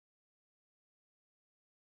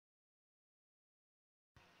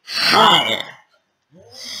Hi.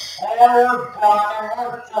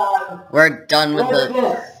 We're done with the...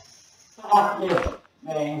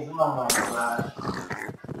 Things. Oh my gosh.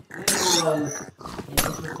 This was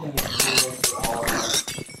interesting experience for all of us.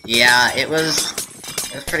 Yeah, it was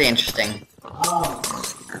pretty interesting. Yeah,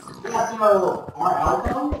 so our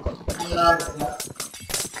outcome,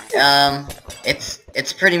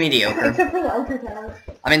 It's pretty mediocre. Except for the Archer Towers.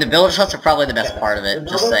 I mean, the builder huts are probably the best part of it,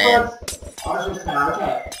 just saying.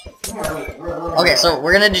 Okay, so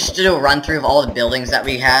we're gonna just do a run through of all the buildings that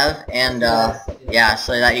we have, and yeah,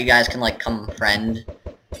 so that you guys can like comprehend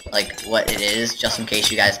like what it is, just in case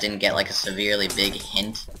you guys didn't get like a severely big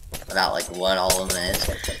hint about like what all of it is.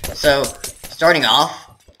 So starting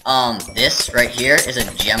off, this right here is a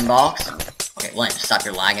gem box. Okay, William, stop,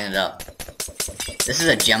 you're lagging it up. This is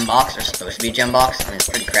a gem box, or supposed to be a gem box. I mean, it's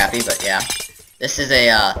pretty crappy, but yeah. This is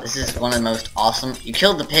a this is one of the most awesome. You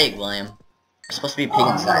killed the pig, William. There's supposed to be a pig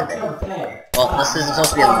inside there. Well, this is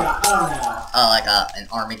supposed to be like an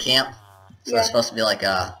army camp. So it's supposed to be like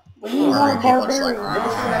a army people just like.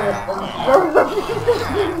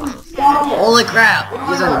 Holy crap!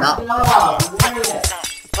 These are not.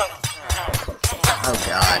 Oh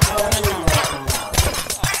god.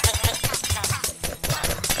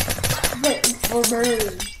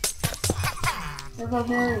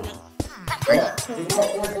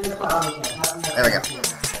 There we go.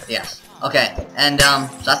 Yes. Okay, and so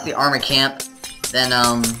that's the armor camp. Then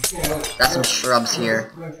got some shrubs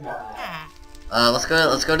here. Let's go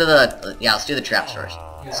to the let's do the traps first.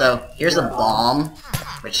 So here's a bomb,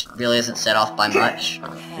 which really isn't set off by much.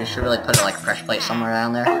 You should really put a like pressure plate somewhere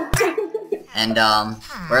around there. And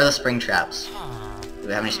where are the spring traps? Do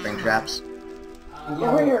we have any spring traps?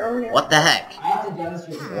 What the heck?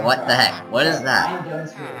 What the heck? What is that?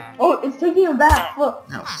 Oh, it's taking a bath. Look.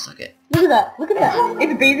 No, suck it. Look at that. Look at that.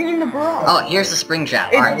 It's bathing in the broth. Oh, here's the spring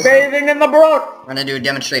trap. It's bathing in the broth. We're gonna do a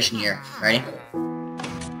demonstration here. Ready?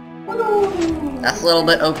 That's a little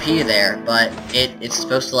bit OP there, but it's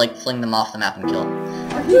supposed to like fling them off the map and kill them.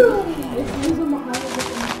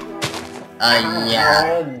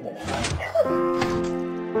 Yeah.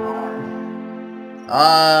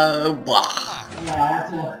 Blah.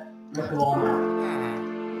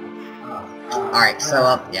 Alright,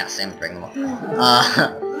 so, yeah, same thing.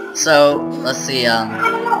 So, let's see,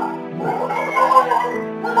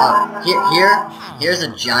 here's a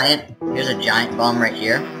giant bomb right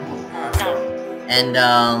here. And,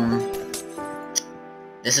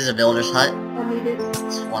 this is a builder's hut.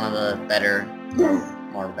 It's one of the better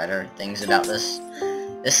things about this.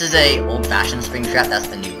 This is a old-fashioned spring trap, that's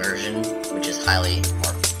the new version, which is highly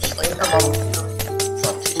more, just like, it's level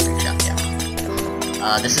 2 spring trap,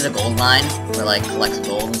 yeah. This is a gold mine, where, like, collects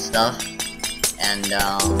gold and stuff, and,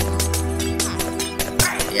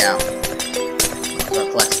 yeah, so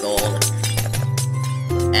it collects gold,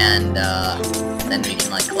 and, then we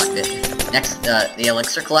can, like, collect it. Next, the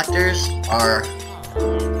elixir collectors are,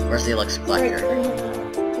 where's the elixir collector?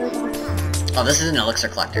 Oh, this is an elixir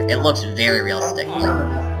collector. It looks very realistic.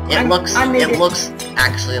 It looks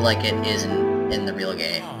actually like it is in the real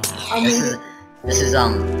game. This is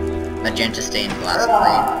magenta stained glass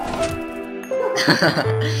plate,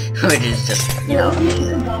 which is just, you know.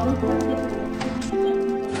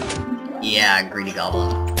 Yeah, greedy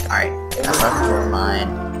goblin. Alright, that's mine.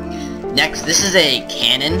 Next, this is a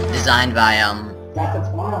cannon designed by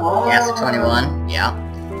Gas21. Yeah.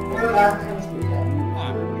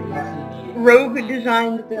 Rogue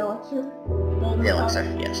designed the elixir. The elixir,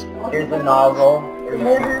 yes. Here's the nozzle.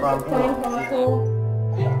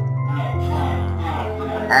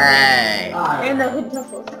 Hey! And the hidden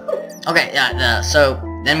Teslas. Okay, yeah, so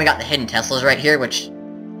then we got the hidden Teslas right here, which,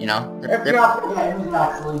 you know, they're who's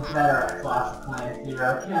actually better at Clash of Clans here,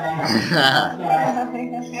 okay?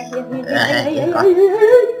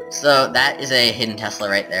 So that is a hidden Tesla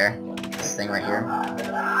right there. This thing right here.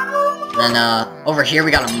 Then over here we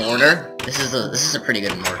got a mortar. This is a pretty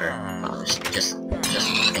good mortar. Just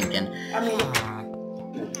thinking.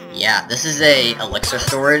 Yeah, this is a elixir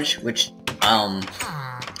storage, which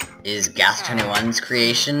is Gas21's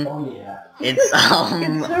creation. Oh yeah. It's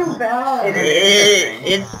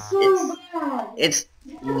It's so bad. It's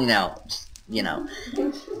you know.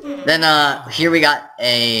 Then here we got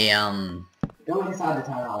a Go inside the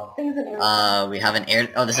town hall. we have an air.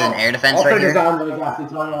 Oh, this is an air defense right here.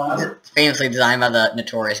 It's famously designed by the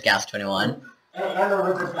notorious Gas21.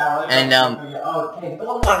 And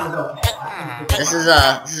this is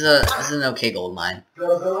an okay gold mine.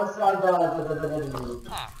 Go inside the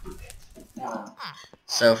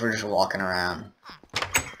So if we're just walking around.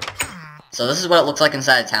 So this is what it looks like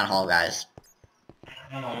inside a town hall, guys.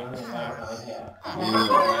 Yeah,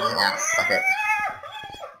 fuck it.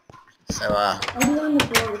 So,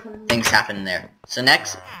 things happen there. So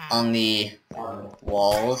next, on the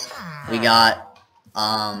walls, we got,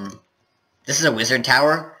 this is a wizard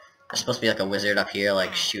tower. There's supposed to be like a wizard up here,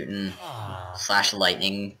 like shooting /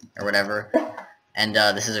 lightning or whatever. And,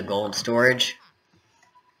 this is a gold storage.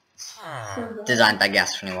 Designed by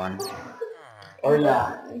Gas21. Oh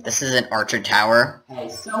yeah. This is an archer tower. Hey,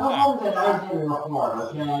 some of them that I did before,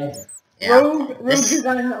 okay? Yeah. This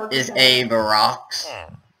is a barracks.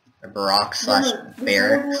 A barracks /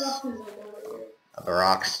 barracks. A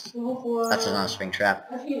barracks. That's another spring trap.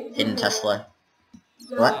 Hidden Tesla.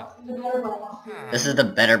 What? This is the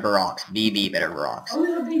better barracks. BB better barracks.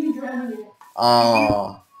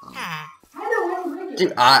 Oh.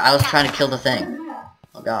 Dude, I was trying to kill the thing.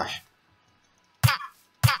 Oh gosh.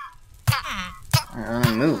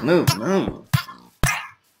 Move.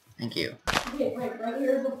 Thank you. Okay, right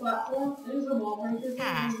here's the platform. There's a wall right there.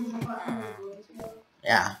 There's a platform.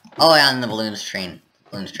 Yeah. Oh yeah, and the balloons train.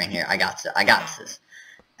 Balloons train here. I got this.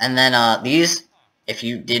 And then these, if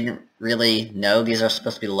you didn't really know, these are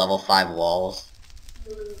supposed to be level 5 walls.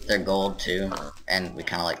 They're gold too, and we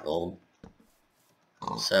kind of like gold.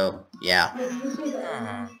 So yeah.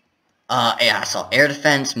 Yeah. So air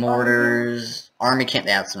defense, mortars, army camp.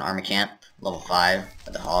 They have some army camp. Level 5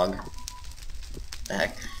 with the hog. What the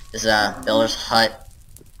heck? This is a builder's hut.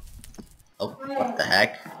 Oh, what the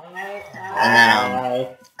heck?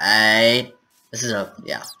 And then, this is a,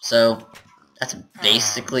 yeah. So, that's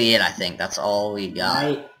basically it, I think. That's all we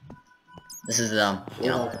got. This is, you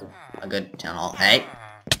know, a good town hall. Hey!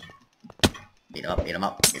 Beat him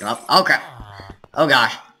up. Oh, crap! Oh,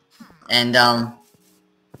 gosh. And,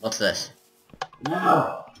 what's this?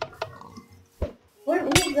 No. What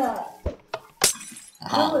is that?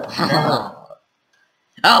 Oh,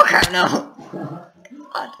 oh crap, no!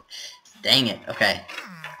 God. Dang it, okay.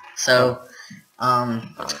 So,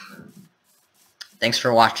 thanks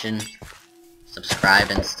for watching. Subscribe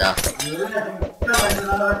and stuff.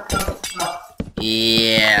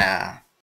 Yeah.